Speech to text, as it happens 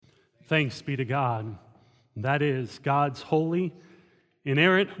Thanks be to God. That is God's holy,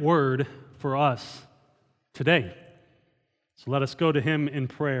 inerrant word for us today. So let us go to Him in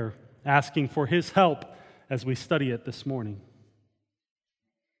prayer, asking for His help as we study it this morning.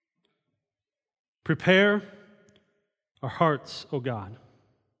 Prepare our hearts, O God.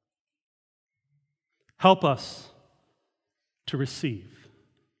 Help us to receive.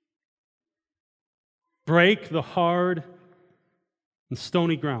 Break the hard and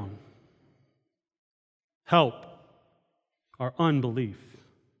stony ground. Help our unbelief.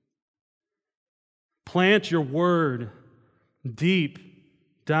 Plant your word deep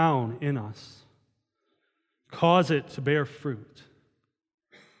down in us. Cause it to bear fruit.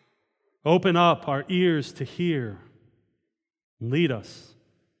 Open up our ears to hear. Lead us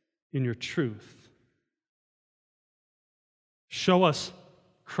in your truth. Show us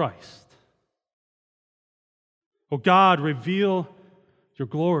Christ. O God, reveal your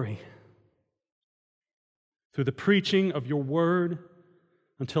glory through the preaching of your word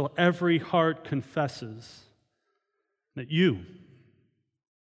until every heart confesses that you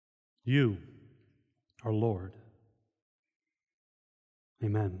are Lord.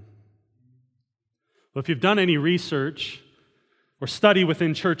 Amen. Well, if you've done any research or study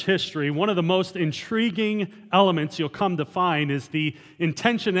within church history, one of the most intriguing elements you'll come to find is the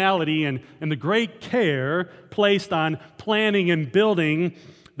intentionality and the great care placed on planning and building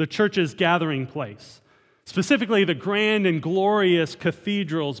the church's gathering place. Specifically, the grand and glorious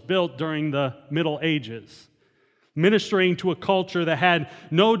cathedrals built during the Middle Ages, ministering to a culture that had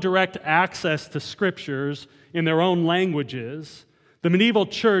no direct access to scriptures in their own languages. The medieval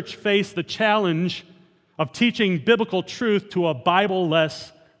church faced the challenge of teaching biblical truth to a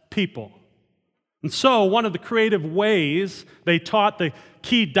Bible-less people. And so, one of the creative ways they taught the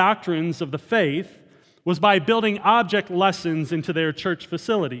key doctrines of the faith was by building object lessons into their church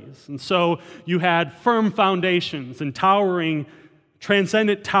facilities. And so you had firm foundations and towering,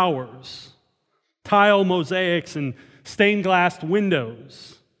 transcendent towers, tile mosaics and stained glass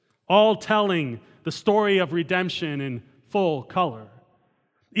windows, all telling the story of redemption in full color.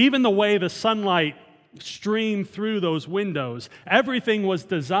 Even the way the sunlight streamed through those windows, everything was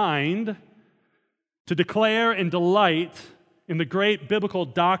designed to declare and delight in the great biblical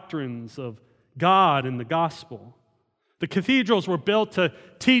doctrines of God and the gospel. The cathedrals were built to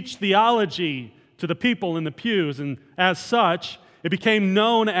teach theology to the people in the pews, and as such, it became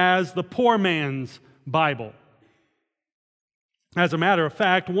known as the poor man's Bible. As a matter of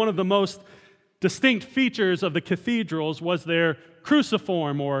fact, one of the most distinct features of the cathedrals was their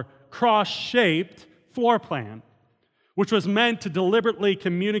cruciform or cross-shaped floor plan, which was meant to deliberately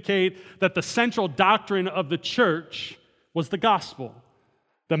communicate that the central doctrine of the church was the gospel,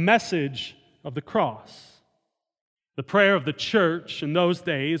 the message of the cross. The prayer of the church in those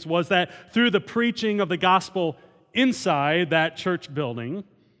days was that through the preaching of the gospel inside that church building,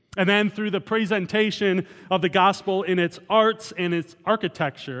 and then through the presentation of the gospel in its arts and its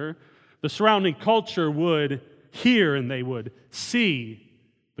architecture, the surrounding culture would hear and they would see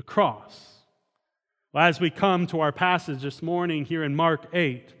the cross. Well, as we come to our passage this morning here in Mark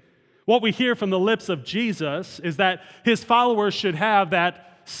 8, what we hear from the lips of Jesus is that his followers should have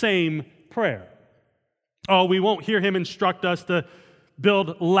that same prayer. Oh, we won't hear him instruct us to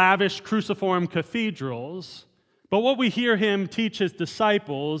build lavish cruciform cathedrals, but what we hear him teach his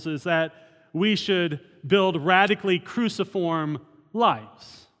disciples is that we should build radically cruciform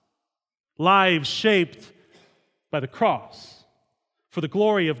lives, lives shaped by the cross, for the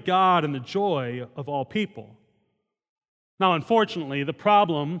glory of God and the joy of all people. Now, unfortunately, the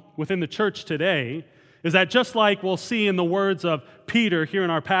problem within the church today is that just like we'll see in the words of Peter here in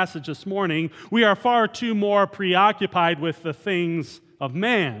our passage this morning, we are far too more preoccupied with the things of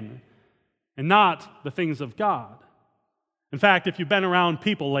man and not the things of God. In fact, if you've been around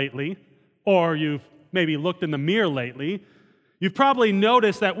people lately, or you've maybe looked in the mirror lately, you've probably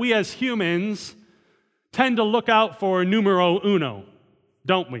noticed that we as humans tend to look out for numero uno,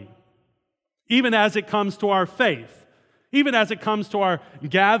 don't we? Even as it comes to our faith. Even as it comes to our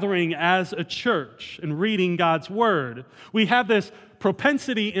gathering as a church and reading God's Word, we have this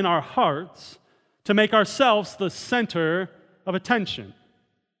propensity in our hearts to make ourselves the center of attention.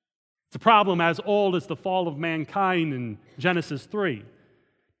 It's a problem as old as the fall of mankind in Genesis 3.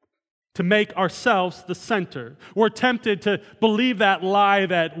 To make ourselves the center. We're tempted to believe that lie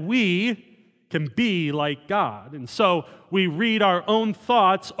that we can be like God. And so we read our own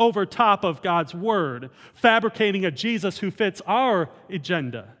thoughts over top of God's Word, fabricating a Jesus who fits our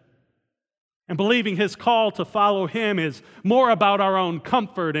agenda. And believing his call to follow him is more about our own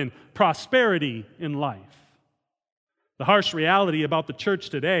comfort and prosperity in life. The harsh reality about the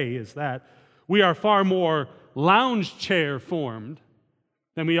church today is that we are far more lounge chair formed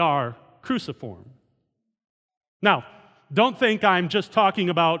than we are cruciform. Now, don't think I'm just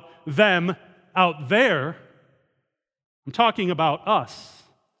talking about them out there. I'm talking about us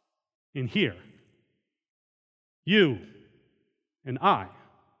in here. You and I.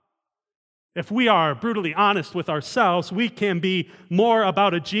 If we are brutally honest with ourselves, we can be more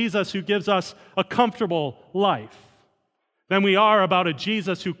about a Jesus who gives us a comfortable life than we are about a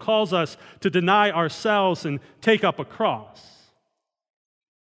Jesus who calls us to deny ourselves and take up a cross.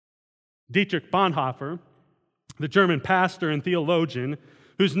 Dietrich Bonhoeffer, the German pastor and theologian,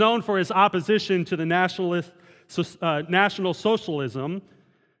 who's known for his opposition to the National Socialism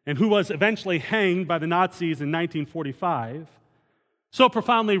and who was eventually hanged by the Nazis in 1945, so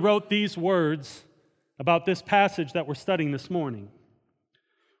profoundly wrote these words about this passage that we're studying this morning.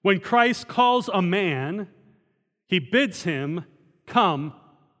 When Christ calls a man, he bids him come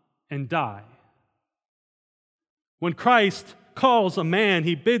and die. When Christ calls a man,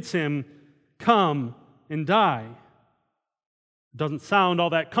 he bids him come and die. It doesn't sound all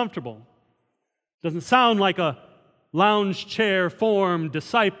that comfortable. It doesn't sound like a lounge chair formed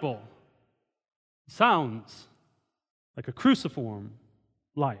disciple. It sounds like a cruciform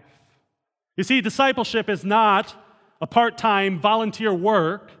life. You see, discipleship is not a part-time volunteer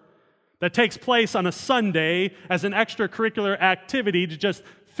work that takes place on a Sunday as an extracurricular activity to just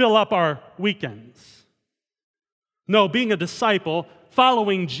fill up our weekends. No, being a disciple,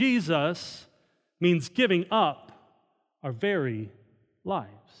 following Jesus, means giving up our very lives.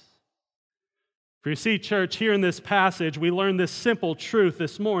 For you see, church, here in this passage, we learn this simple truth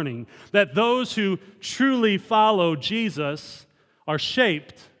this morning, that those who truly follow Jesus are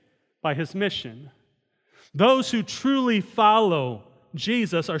shaped by his mission. Those who truly follow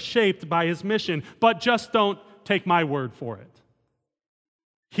Jesus are shaped by his mission, but just don't take my word for it.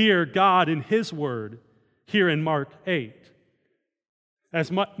 Hear God in his word here in Mark 8.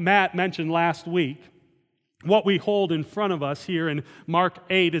 As Matt mentioned last week, what we hold in front of us here in Mark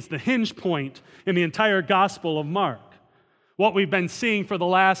 8 is the hinge point in the entire Gospel of Mark. What we've been seeing for the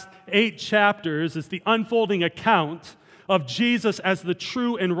last 8 chapters is the unfolding account of Jesus as the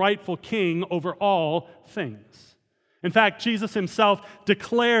true and rightful king over all things. In fact, Jesus himself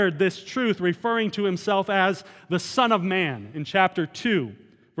declared this truth, referring to himself as the Son of Man in chapter 2,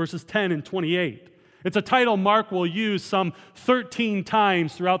 verses 10 and 28. It's a title Mark will use some 13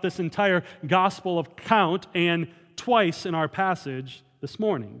 times throughout this entire gospel account and twice in our passage this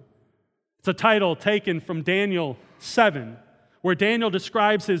morning. It's a title taken from Daniel 7, where Daniel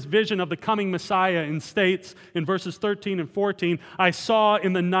describes his vision of the coming Messiah and states in verses 13 and 14, I saw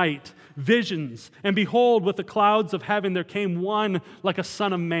in the night visions, and behold, with the clouds of heaven there came one like a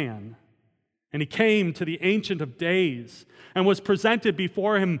son of man. And he came to the Ancient of Days and was presented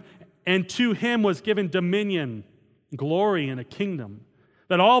before him, and to him was given dominion, glory, and a kingdom,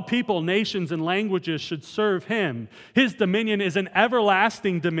 that all people, nations, and languages should serve him. His dominion is an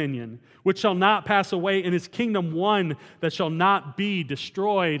everlasting dominion, which shall not pass away, and his kingdom one that shall not be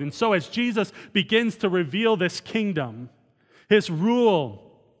destroyed. And so as Jesus begins to reveal this kingdom, his rule,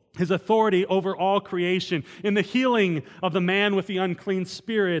 his authority over all creation, in the healing of the man with the unclean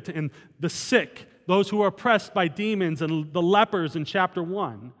spirit and the sick, those who are oppressed by demons, and the lepers in chapter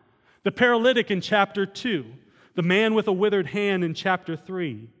 1, the paralytic in chapter 2, the man with a withered hand in chapter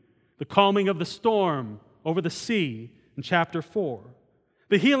 3, the calming of the storm over the sea in chapter 4,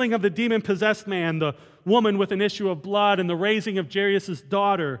 the healing of the demon-possessed man, the woman with an issue of blood, and the raising of Jairus'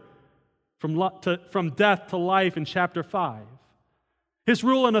 daughter from death to life in chapter 5. His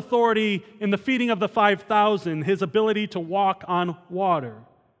rule and authority in the feeding of the 5,000, his ability to walk on water,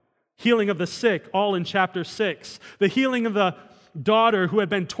 healing of the sick, all in chapter 6, the healing of the daughter who had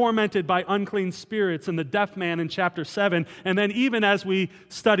been tormented by unclean spirits, and the deaf man in chapter 7, and then even as we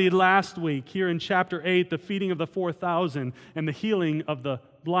studied last week here in chapter 8, the feeding of the 4,000 and the healing of the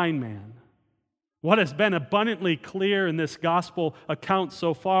blind man. What has been abundantly clear in this gospel account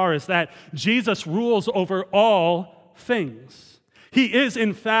so far is that Jesus rules over all things. He is,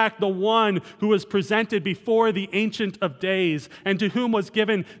 in fact, the one who was presented before the Ancient of Days and to whom was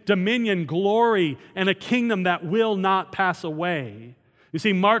given dominion, glory, and a kingdom that will not pass away. You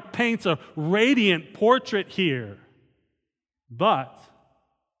see, Mark paints a radiant portrait here, but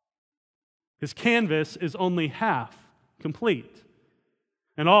his canvas is only half complete.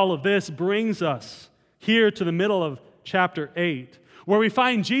 And all of this brings us here to the middle of chapter 8, where we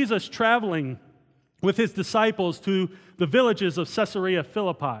find Jesus traveling with his disciples to the villages of Caesarea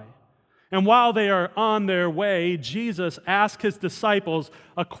Philippi. And while they are on their way, Jesus asks his disciples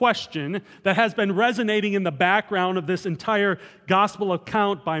a question that has been resonating in the background of this entire gospel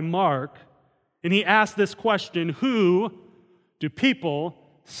account by Mark. And he asks this question, "Who do people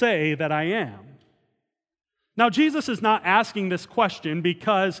say that I am?" Now, Jesus is not asking this question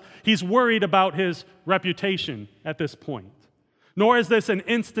because he's worried about his reputation at this point. Nor is this an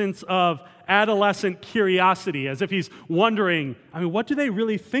instance of adolescent curiosity, as if he's wondering, what do they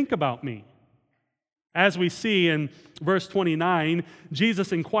really think about me? As we see in verse 29,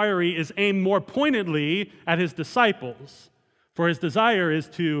 Jesus' inquiry is aimed more pointedly at his disciples, for his desire is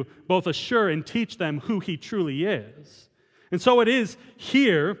to both assure and teach them who he truly is. And so it is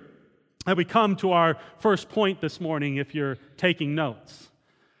here that we come to our first point this morning, if you're taking notes.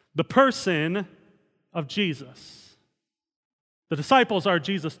 The person of Jesus. The disciples are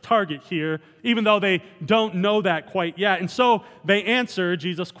Jesus' target here, even though they don't know that quite yet. And so they answer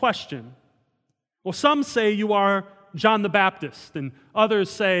Jesus' question. Well, some say you are John the Baptist, and others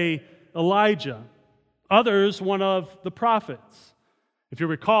say Elijah. Others, one of the prophets. If you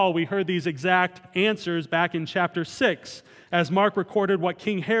recall, we heard these exact answers back in chapter 6, as Mark recorded what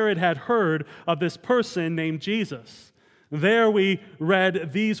King Herod had heard of this person named Jesus. There we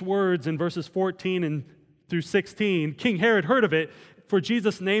read these words in verses 14 and through 16. King Herod heard of it, for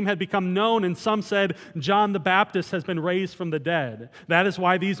Jesus' name had become known, and some said, John the Baptist has been raised from the dead. That is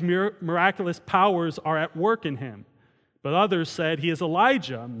why these miraculous powers are at work in him. But others said, he is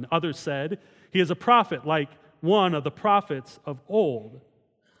Elijah. And others said, he is a prophet, like one of the prophets of old.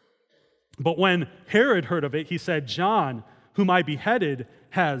 But when Herod heard of it, he said, John, whom I beheaded,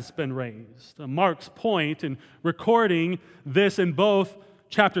 has been raised. Mark's point in recording this in both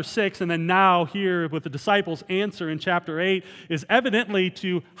chapter 6 and then now here with the disciples' answer in chapter 8 is evidently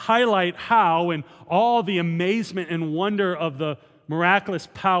to highlight how, in all the amazement and wonder of the miraculous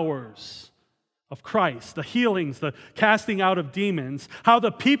powers of Christ, the healings, the casting out of demons, how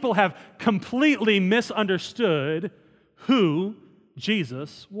the people have completely misunderstood who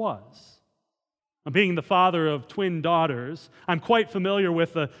Jesus was. Being the father of twin daughters, I'm quite familiar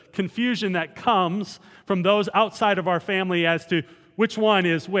with the confusion that comes from those outside of our family as to which one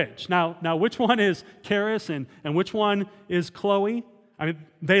is which. Now which one is Karis and which one is Chloe?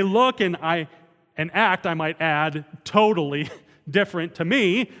 They look and act, I might add, totally different to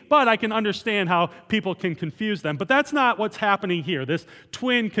me, but I can understand how people can confuse them. But that's not what's happening here. This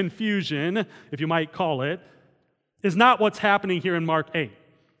twin confusion, if you might call it, is not what's happening here in Mark 8.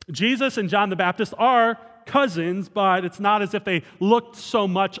 Jesus and John the Baptist are cousins, but it's not as if they looked so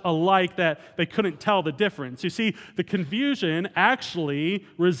much alike that they couldn't tell the difference. You see, the confusion actually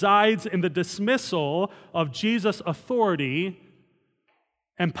resides in the dismissal of Jesus' authority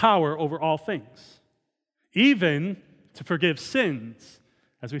and power over all things, even to forgive sins,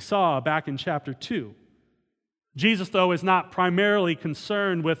 as we saw back in chapter 2. Jesus, though, is not primarily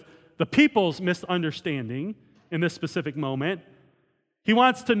concerned with the people's misunderstanding in this specific moment. He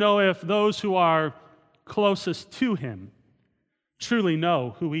wants to know if those who are closest to him truly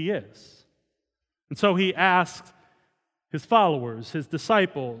know who he is. And so he asks his followers, his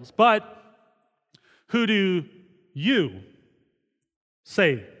disciples, but who do you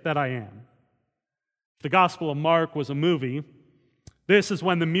say that I am? If the Gospel of Mark was a movie, this is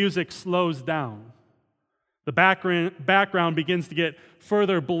when the music slows down. The background begins to get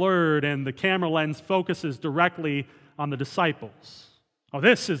further blurred and the camera lens focuses directly on the disciples. Now,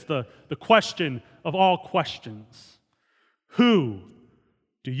 this is the question of all questions. Who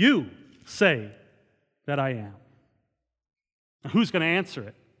do you say that I am? Now, who's going to answer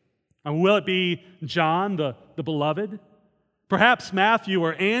it? And will it be John, the beloved? Perhaps Matthew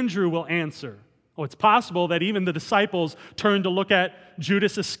or Andrew will answer. Oh, it's possible that even the disciples turn to look at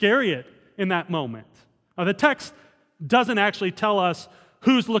Judas Iscariot in that moment. Now, the text doesn't actually tell us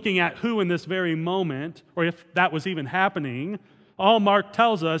who's looking at who in this very moment, or if that was even happening. All Mark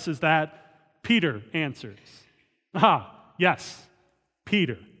tells us is that Peter answers. Yes,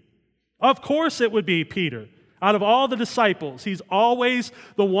 Peter. Of course it would be Peter. Out of all the disciples, he's always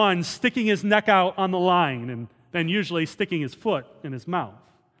the one sticking his neck out on the line and then usually sticking his foot in his mouth.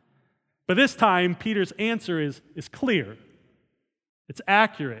 But this time, Peter's answer is clear. It's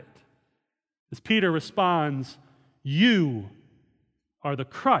accurate. As Peter responds, "You are the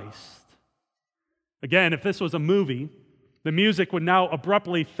Christ." Again, if this was a movie, the music would now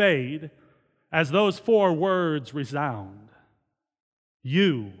abruptly fade as those four words resound.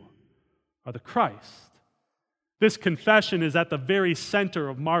 You are the Christ. This confession is at the very center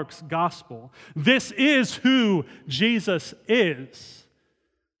of Mark's gospel. This is who Jesus is,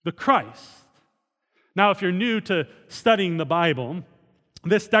 the Christ. Now, if you're new to studying the Bible,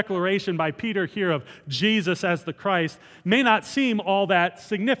 This declaration by Peter here of Jesus as the Christ may not seem all that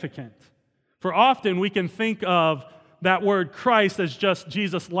significant. For often we can think of that word Christ as just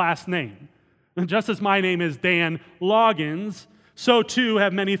Jesus' last name. And just as my name is Dan Loggins, so too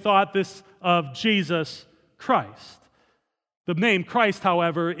have many thought this of Jesus Christ. The name Christ,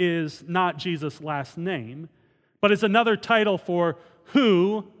 however, is not Jesus' last name, but is another title for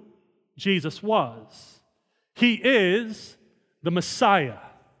who Jesus was. He is the Messiah,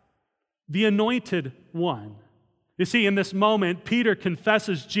 the Anointed One. You see, in this moment, Peter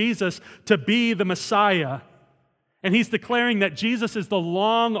confesses Jesus to be the Messiah, and he's declaring that Jesus is the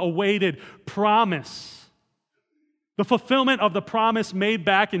long-awaited promise, the fulfillment of the promise made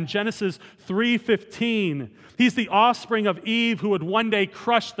back in Genesis 3:15. He's the offspring of Eve who would one day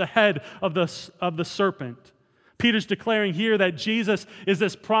crush the head of the serpent. Peter's declaring here that Jesus is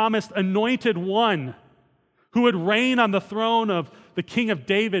this promised anointed one who would reign on the throne of the King of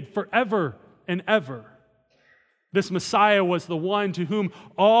David forever and ever. This Messiah was the one to whom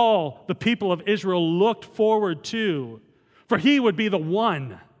all the people of Israel looked forward to, for he would be the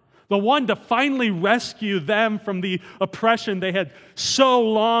one to finally rescue them from the oppression they had so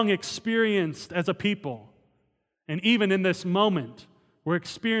long experienced as a people. And even in this moment, we're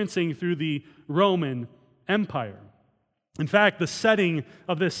experiencing through the Roman Empire. In fact, the setting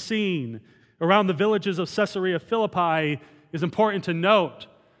of this scene around the villages of Caesarea Philippi is important to note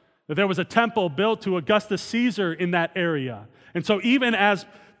that there was a temple built to Augustus Caesar in that area. And so even as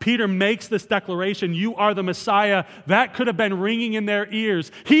Peter makes this declaration, you are the Messiah, that could have been ringing in their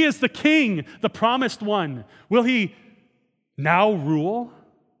ears. He is the king, the promised one. Will he now rule?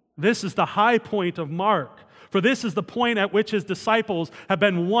 This is the high point of Mark. For this is the point at which his disciples have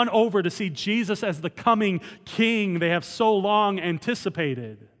been won over to see Jesus as the coming king they have so long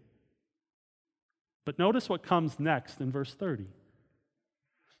anticipated. But notice what comes next in verse 30.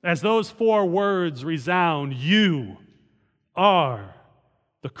 As those four words resound, you are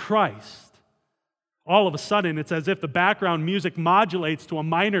the Christ. All of a sudden, it's as if the background music modulates to a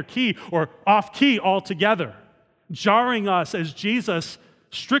minor key or off key altogether, jarring us as Jesus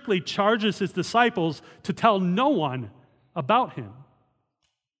strictly charges his disciples to tell no one about him.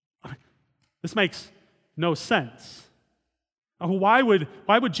 This makes no sense. Why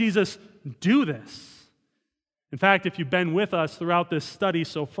would Jesus do this? In fact, if you've been with us throughout this study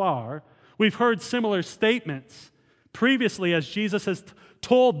so far, we've heard similar statements previously as Jesus has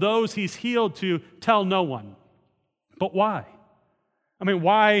told those he's healed to tell no one. But why?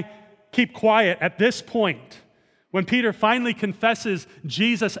 Why keep quiet at this point when Peter finally confesses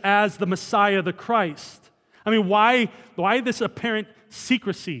Jesus as the Messiah, the Christ? Why this apparent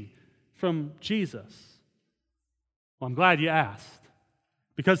secrecy from Jesus? Well, I'm glad you asked,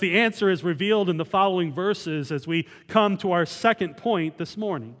 because the answer is revealed in the following verses as we come to our second point this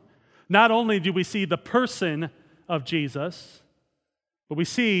morning. Not only do we see the person of Jesus, but we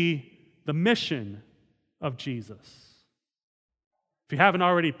see the mission of Jesus. If you haven't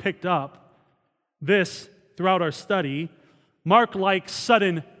already picked up this throughout our study, Mark likes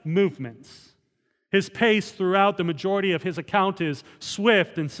sudden movements. His pace throughout the majority of his account is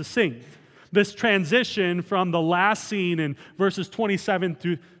swift and succinct. This transition from the last scene in verses 27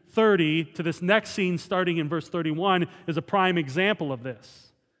 through 30 to this next scene starting in verse 31 is a prime example of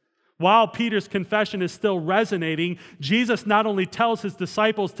this. While Peter's confession is still resonating, Jesus not only tells his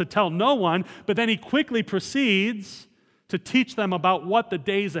disciples to tell no one, but then he quickly proceeds to teach them about what the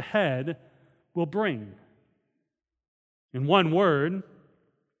days ahead will bring. In one word,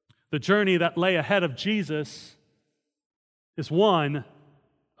 the journey that lay ahead of Jesus is one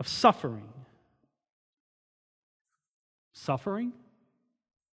of suffering. Suffering?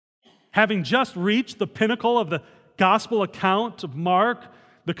 Having just reached the pinnacle of the gospel account of Mark,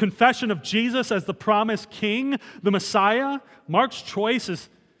 the confession of Jesus as the promised king, the Messiah, Mark's choice is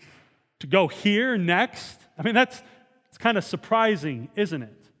to go here next. It's kind of surprising, isn't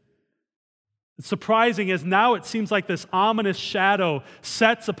it? It's surprising as now it seems like this ominous shadow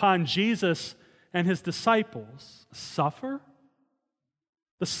sets upon Jesus and his disciples. Suffer?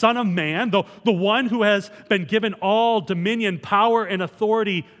 The Son of Man, the one who has been given all dominion, power, and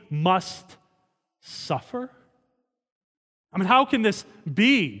authority, must suffer? How can this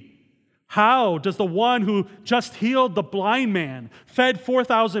be? How does the one who just healed the blind man, fed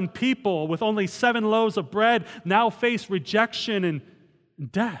 4,000 people with only 7 loaves of bread, now face rejection and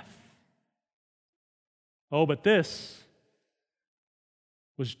death? Oh, but this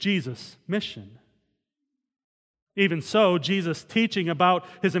was Jesus' mission. Even so, Jesus' teaching about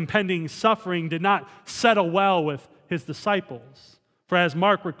his impending suffering did not settle well with his disciples. For as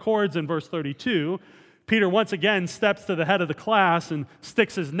Mark records in verse 32, Peter once again steps to the head of the class and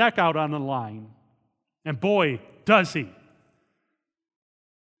sticks his neck out on the line. And boy, does he.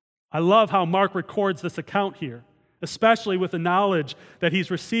 I love how Mark records this account here, especially with the knowledge that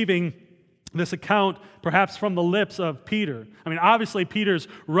he's receiving this account perhaps from the lips of Peter. I mean, obviously, Peter's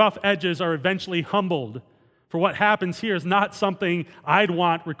rough edges are eventually humbled. For what happens here is not something I'd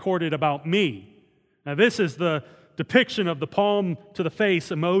want recorded about me. Now, this is the depiction of the palm to the face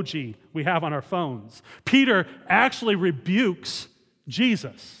emoji we have on our phones. Peter actually rebukes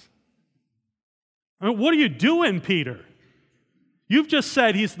Jesus. I mean, what are you doing, Peter? You've just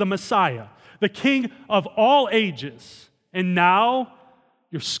said he's the Messiah, the King of all ages, and now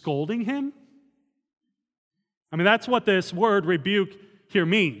you're scolding him? I mean, that's what this word rebuke here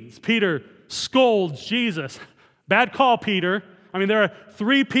means. Peter scolds Jesus. Bad call, Peter. I mean, there are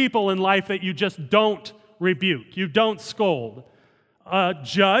three people in life that you just don't rebuke. You don't scold. A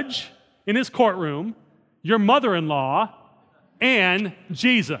judge in his courtroom, your mother-in-law, and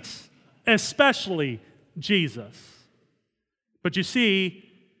Jesus, especially Jesus. But you see,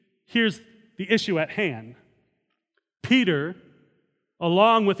 here's the issue at hand. Peter,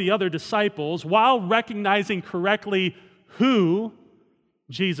 along with the other disciples, while recognizing correctly who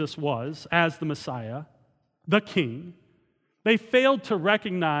Jesus was as the Messiah, the King, they failed to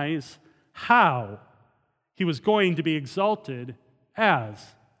recognize how he was going to be exalted as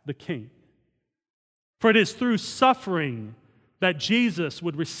the King. For it is through suffering that Jesus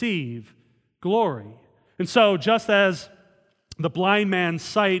would receive glory. And so, just as the blind man's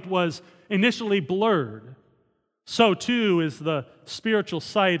sight was initially blurred, so too is the spiritual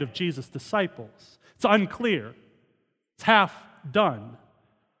sight of Jesus' disciples. It's unclear. It's half done.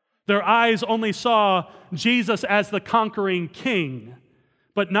 Their eyes only saw Jesus as the conquering king,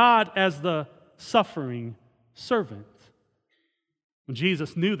 but not as the suffering servant. And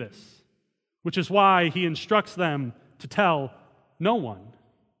Jesus knew this, which is why he instructs them to tell no one.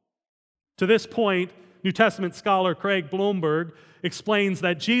 To this point, New Testament scholar Craig Blomberg explains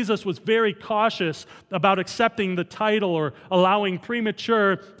that Jesus was very cautious about accepting the title or allowing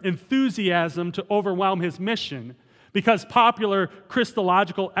premature enthusiasm to overwhelm his mission, because popular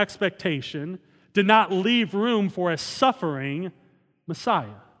Christological expectation did not leave room for a suffering Messiah.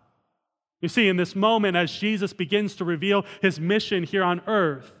 You see, in this moment, as Jesus begins to reveal his mission here on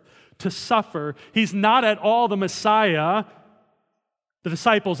earth to suffer, he's not at all the Messiah the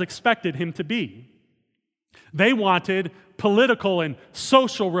disciples expected him to be. They wanted political and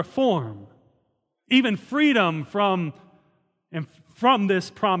social reform, even freedom from this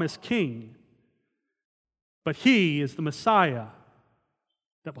promised king. But he is the Messiah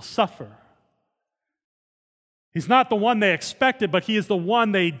that will suffer. He's not the one they expected, but he is the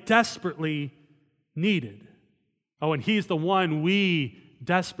one they desperately needed. Oh, and he's the one we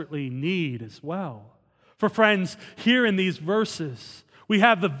desperately need as well. For friends, here in these verses, we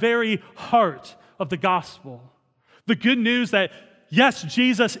have the very heart of the gospel. The good news that, yes,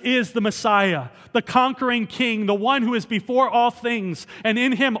 Jesus is the Messiah, the conquering king, the one who is before all things, and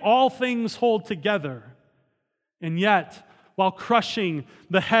in him all things hold together. And yet, while crushing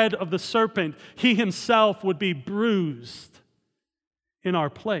the head of the serpent, he himself would be bruised in our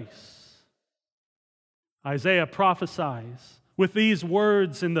place. Isaiah prophesies with these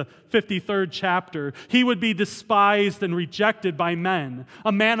words in the 53rd chapter, he would be despised and rejected by men,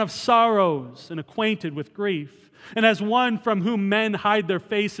 a man of sorrows and acquainted with grief. And as one from whom men hide their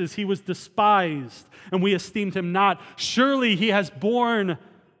faces, he was despised, and we esteemed him not. Surely he has borne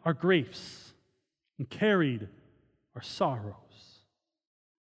our griefs and carried our sorrows.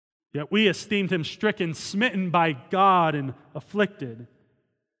 Yet we esteemed him stricken, smitten by God, and afflicted.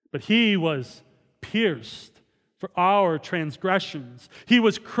 But he was pierced for our transgressions. He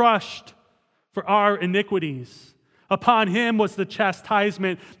was crushed for our iniquities. Upon him was the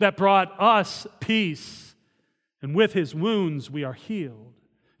chastisement that brought us peace, and with his wounds we are healed.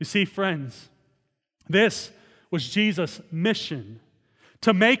 You see, friends, this was Jesus' mission,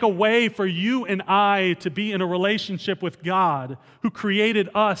 to make a way for you and I to be in a relationship with God, who created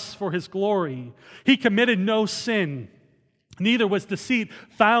us for his glory. He committed no sin. Neither was deceit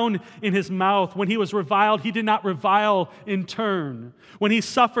found in his mouth. When he was reviled, he did not revile in turn. When he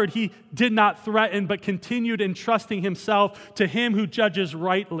suffered, he did not threaten, but continued entrusting himself to him who judges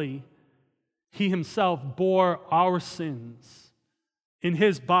rightly. He himself bore our sins in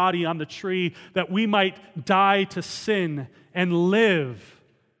his body on the tree, that we might die to sin and live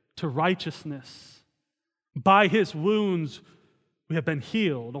to righteousness. By his wounds we have been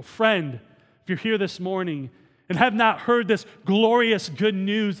healed. Oh, friend, if you're here this morning and have not heard this glorious good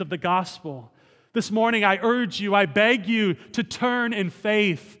news of the gospel, this morning I urge you, I beg you to turn in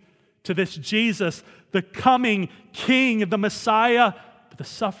faith to this Jesus, the coming king, the Messiah, but the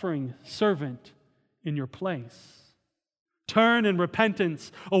suffering servant in your place. Turn in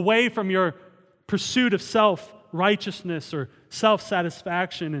repentance away from your pursuit of self-righteousness or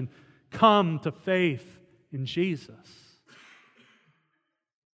self-satisfaction and come to faith in Jesus.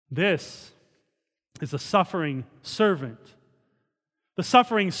 This is a suffering servant. The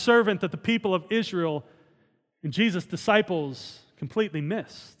suffering servant that the people of Israel and Jesus' disciples completely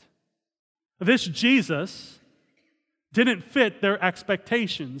missed. This Jesus didn't fit their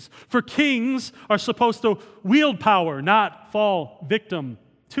expectations. For kings are supposed to wield power, not fall victim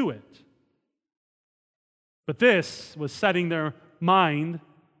to it. But this was setting their mind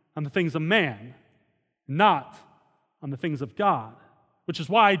on the things of man, not on the things of God, which is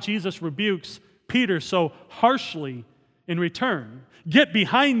why Jesus rebukes Peter so harshly in return. Get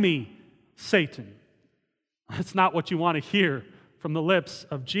behind me, Satan. That's not what you want to hear from the lips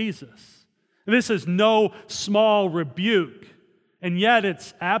of Jesus. This is no small rebuke, and yet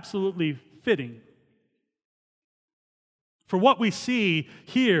it's absolutely fitting. For what we see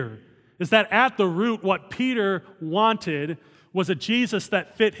here is that at the root, what Peter wanted was a Jesus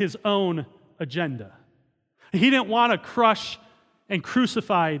that fit his own agenda. He didn't want a crushed and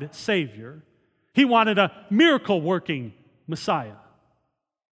crucified Savior. He wanted a miracle-working Messiah.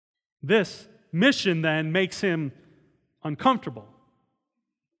 This mission then makes him uncomfortable.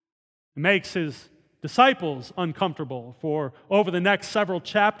 It makes his disciples uncomfortable. For over the next several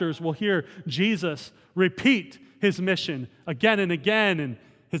chapters, we'll hear Jesus repeat his mission again and again, and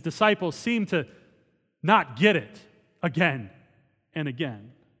his disciples seem to not get it again and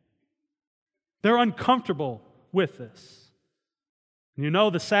again. They're uncomfortable with this. And you know,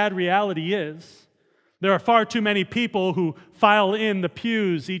 the sad reality is there are far too many people who file in the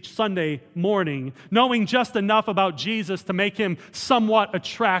pews each Sunday morning, knowing just enough about Jesus to make him somewhat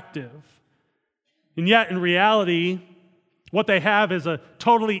attractive. And yet, in reality, what they have is a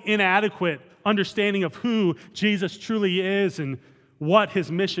totally inadequate understanding of who Jesus truly is and what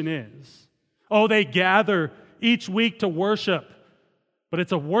his mission is. Oh, they gather each week to worship, but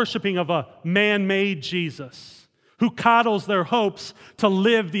it's a worshiping of a man-made Jesus who coddles their hopes to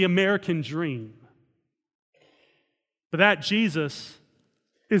live the American dream. But that Jesus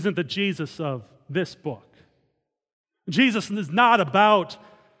isn't the Jesus of this book. Jesus is not about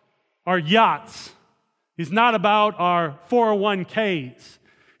our yachts. He's not about our 401ks.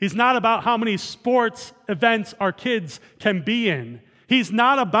 He's not about how many sports events our kids can be in. He's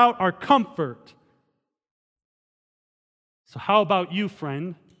not about our comfort. So how about you,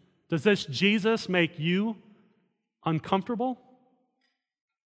 friend? Does this Jesus make you uncomfortable?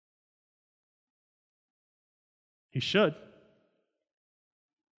 He should.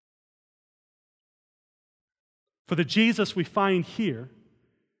 For the Jesus we find here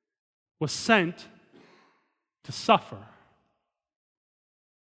was sent to suffer.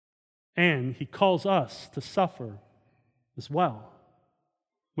 And he calls us to suffer as well.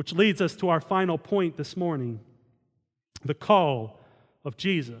 Which leads us to our final point this morning, the call of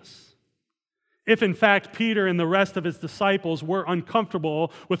Jesus. If in fact Peter and the rest of his disciples were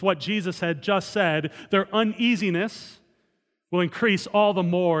uncomfortable with what Jesus had just said, their uneasiness will increase all the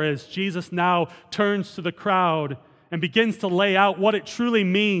more as Jesus now turns to the crowd and begins to lay out what it truly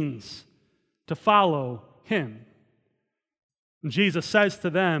means to follow him. And Jesus says to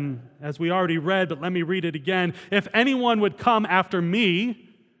them, as we already read, but let me read it again, if anyone would come after me,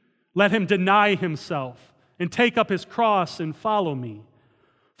 let him deny himself and take up his cross and follow me.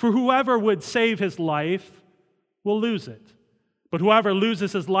 For whoever would save his life will lose it. But whoever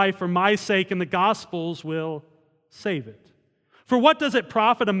loses his life for my sake and the gospel's will save it. For what does it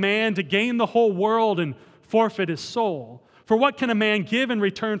profit a man to gain the whole world and forfeit his soul? For what can a man give in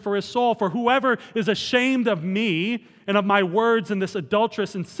return for his soul? For whoever is ashamed of me and of my words in this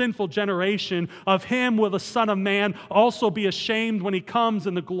adulterous and sinful generation, of him will the Son of Man also be ashamed when he comes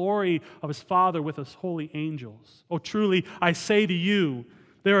in the glory of his Father with his holy angels. Oh, truly, I say to you,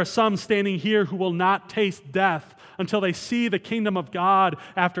 there are some standing here who will not taste death until they see the kingdom of God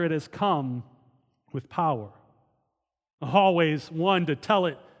after it has come with power. Always one to tell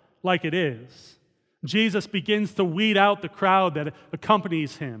it like it is. Jesus begins to weed out the crowd that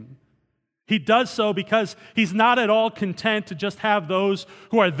accompanies him. He does so because he's not at all content to just have those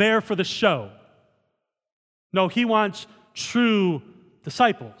who are there for the show. No, he wants true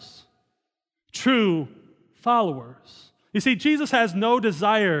disciples, true followers. You see, Jesus has no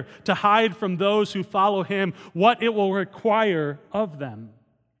desire to hide from those who follow him what it will require of them.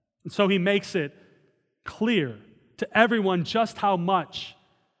 And so he makes it clear to everyone just how much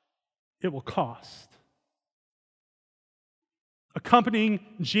it will cost. Accompanying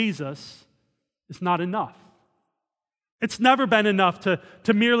Jesus is not enough. It's never been enough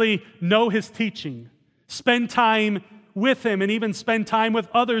to merely know his teaching, spend time with him, and even spend time with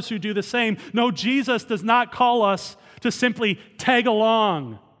others who do the same. No, Jesus does not call us to simply tag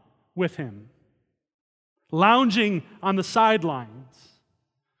along with him, lounging on the sidelines.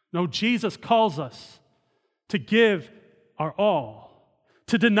 No, Jesus calls us to give our all,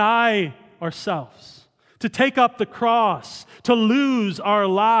 to deny ourselves, to take up the cross, to lose our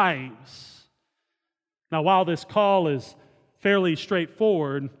lives. Now, while this call is fairly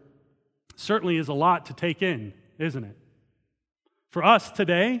straightforward, certainly is a lot to take in, isn't it? For us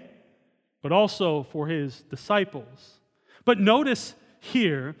today, but also for his disciples. But notice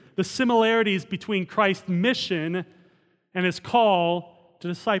here the similarities between Christ's mission and his call to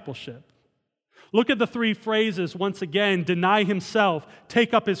discipleship. Look at the three phrases once again: deny himself,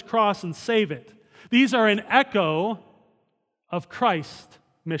 take up his cross, and save it. These are an echo of Christ's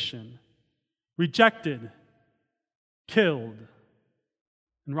mission: rejected, killed,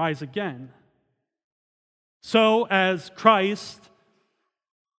 and rise again. So as Christ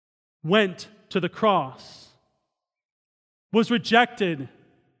went to the cross, was rejected,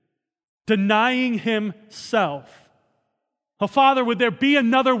 denying himself. Oh, Father, would there be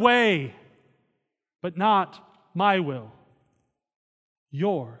another way? But not my will,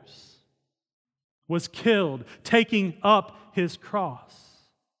 yours. Was killed, taking up his cross.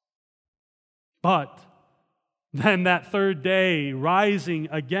 But then that third day, rising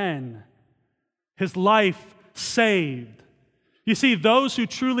again, his life saved. You see, those who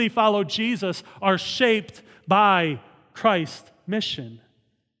truly follow Jesus are shaped by Christ's mission.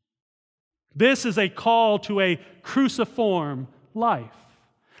 This is a call to a cruciform life,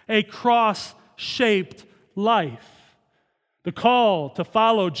 a cross-shaped life. The call to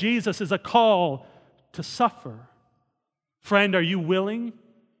follow Jesus is a call to suffer. Friend, are you willing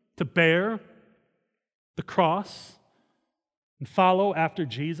to bear the cross and follow after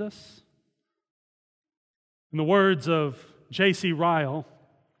Jesus? In the words of J.C. Ryle,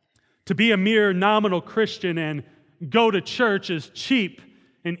 to be a mere nominal Christian and go to church is cheap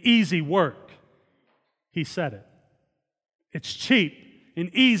and easy work. He said it. It's cheap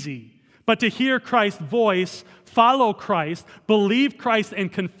and easy. But to hear Christ's voice, follow Christ, believe Christ, and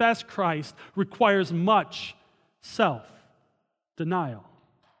confess Christ requires much self-denial.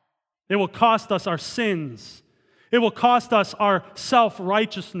 It will cost us our sins. It will cost us our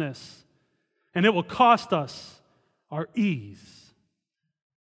self-righteousness. And it will cost us our ease.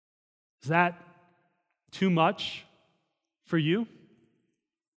 Is that too much for you?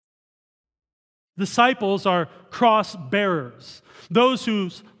 Disciples are cross bearers, those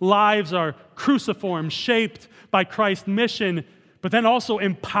whose lives are cruciform, shaped by Christ's mission, but then also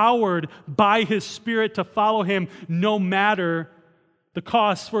empowered by his Spirit to follow him no matter the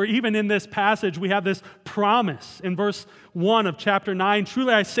cost. For even in this passage, we have this promise in verse 1 of chapter 9.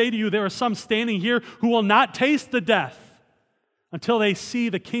 Truly I say to you, there are some standing here who will not taste the death until they see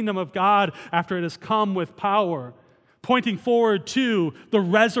the kingdom of God after it has come with power. Pointing forward to the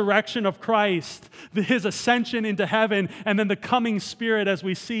resurrection of Christ, his ascension into heaven, and then the coming Spirit as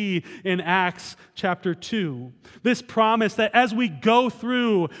we see in Acts chapter 2. This promise that as we go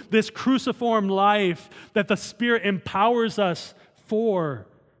through this cruciform life, that the Spirit empowers us for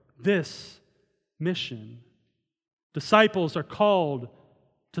this mission. Disciples are called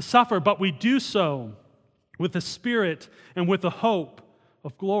to suffer, but we do so with the Spirit and with the hope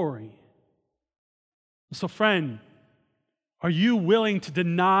of glory. So, friend, are you willing to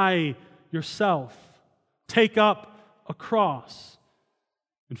deny yourself, take up a cross,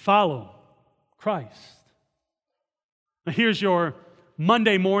 and follow Christ? Now, here's your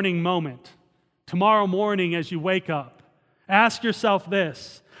Monday morning moment. Tomorrow morning as you wake up, ask yourself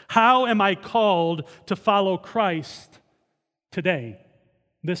this: how am I called to follow Christ today,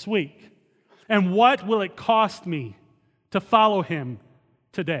 this week? And what will it cost me to follow him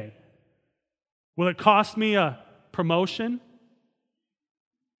today? Will it cost me a promotion?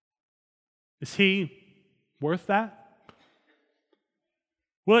 Is he worth that?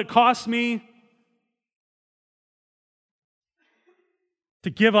 Will it cost me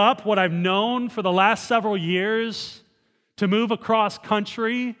to give up what I've known for the last several years, to move across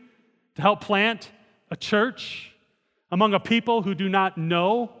country, to help plant a church among a people who do not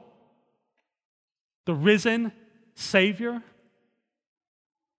know the risen Savior?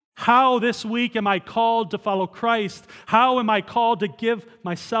 How this week am I called to follow Christ? How am I called to give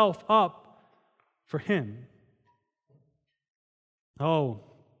myself up for him? Oh,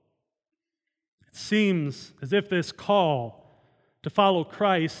 it seems as if this call to follow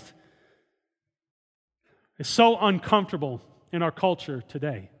Christ is so uncomfortable in our culture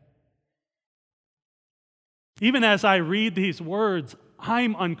today. Even as I read these words,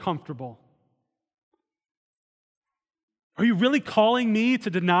 I'm uncomfortable. Are you really calling me to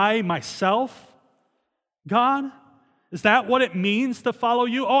deny myself, God? Is that what it means to follow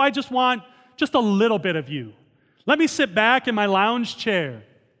you? Oh, I just want just a little bit of you. Let me sit back in my lounge chair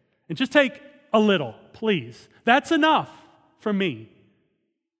and just take a little, please. That's enough for me.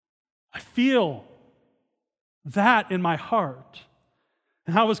 I feel that in my heart.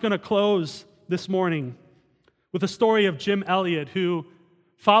 And I was going to close this morning with a story of Jim Elliot, who,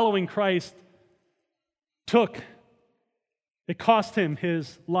 following Christ, it cost him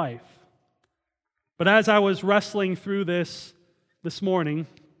his life. But as I was wrestling through this morning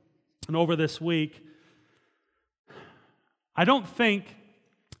and over this week, I don't think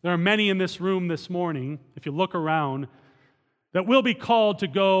there are many in this room this morning, if you look around, that will be called to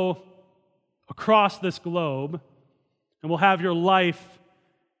go across this globe and will have your life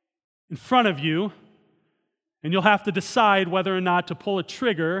in front of you, and you'll have to decide whether or not to pull a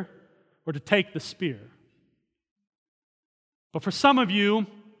trigger or to take the spear. But for some of you,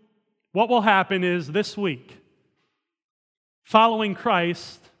 what will happen is this week, following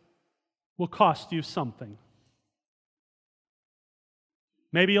Christ will cost you something.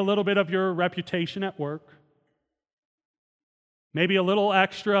 Maybe a little bit of your reputation at work. Maybe a little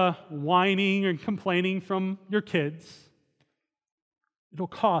extra whining and complaining from your kids. It'll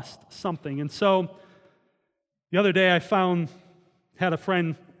cost something. And so the other day I had a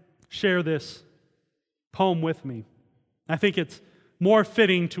friend share this poem with me. I think it's more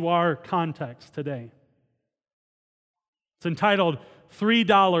fitting to our context today. It's entitled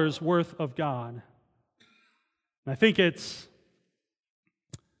 $3 Worth of God. And I think it's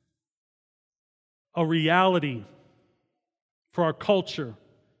a reality for our culture.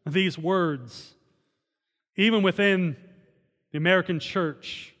 These words, even within the American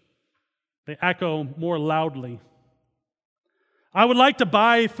church, they echo more loudly. I would like to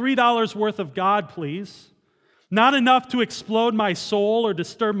buy $3 worth of God, please. Not enough to explode my soul or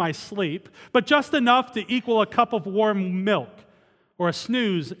disturb my sleep, but just enough to equal a cup of warm milk or a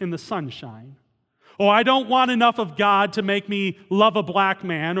snooze in the sunshine. Oh, I don't want enough of God to make me love a black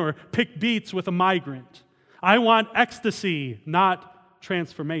man or pick beets with a migrant. I want ecstasy, not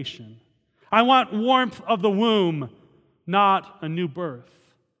transformation. I want warmth of the womb, not a new birth.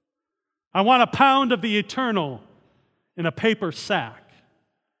 I want a pound of the eternal in a paper sack.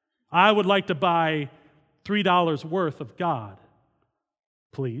 I would like to buy $3 worth of God,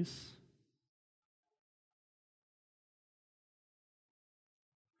 please.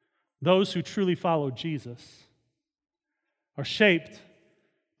 Those who truly follow Jesus are shaped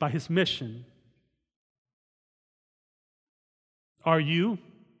by his mission. Are you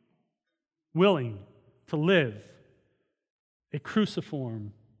willing to live a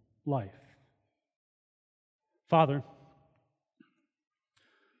cruciform life? Father,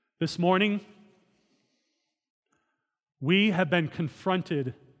 this morning, we have been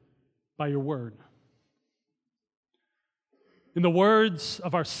confronted by your word. In the words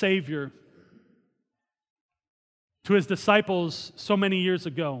of our Savior to his disciples so many years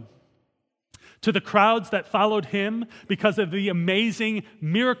ago, to the crowds that followed him because of the amazing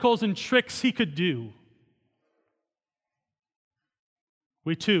miracles and tricks he could do,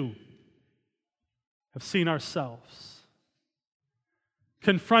 we too have seen ourselves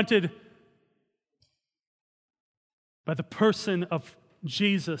confronted by the person of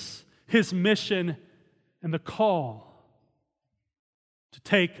Jesus, his mission, and the call to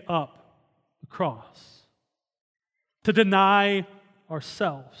take up the cross, to deny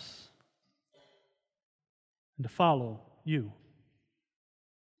ourselves, and to follow you.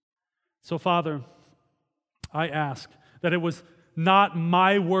 So, Father, I ask that it was not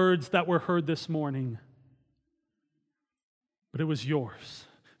my words that were heard this morning, but it was yours,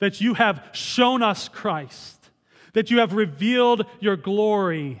 that you have shown us Christ, that you have revealed your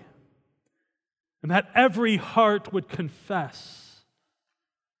glory, and that every heart would confess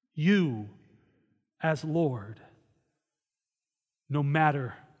you as Lord, no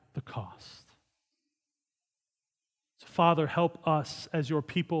matter the cost. So, Father, help us as your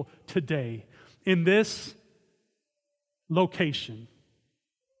people today in this location.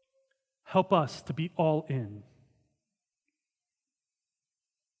 Help us to be all in,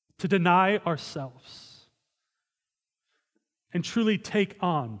 to deny ourselves, and truly take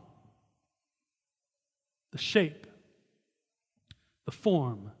on the shape, the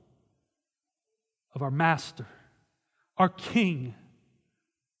form of our Master, our King,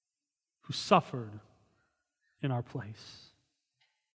 who suffered in our place.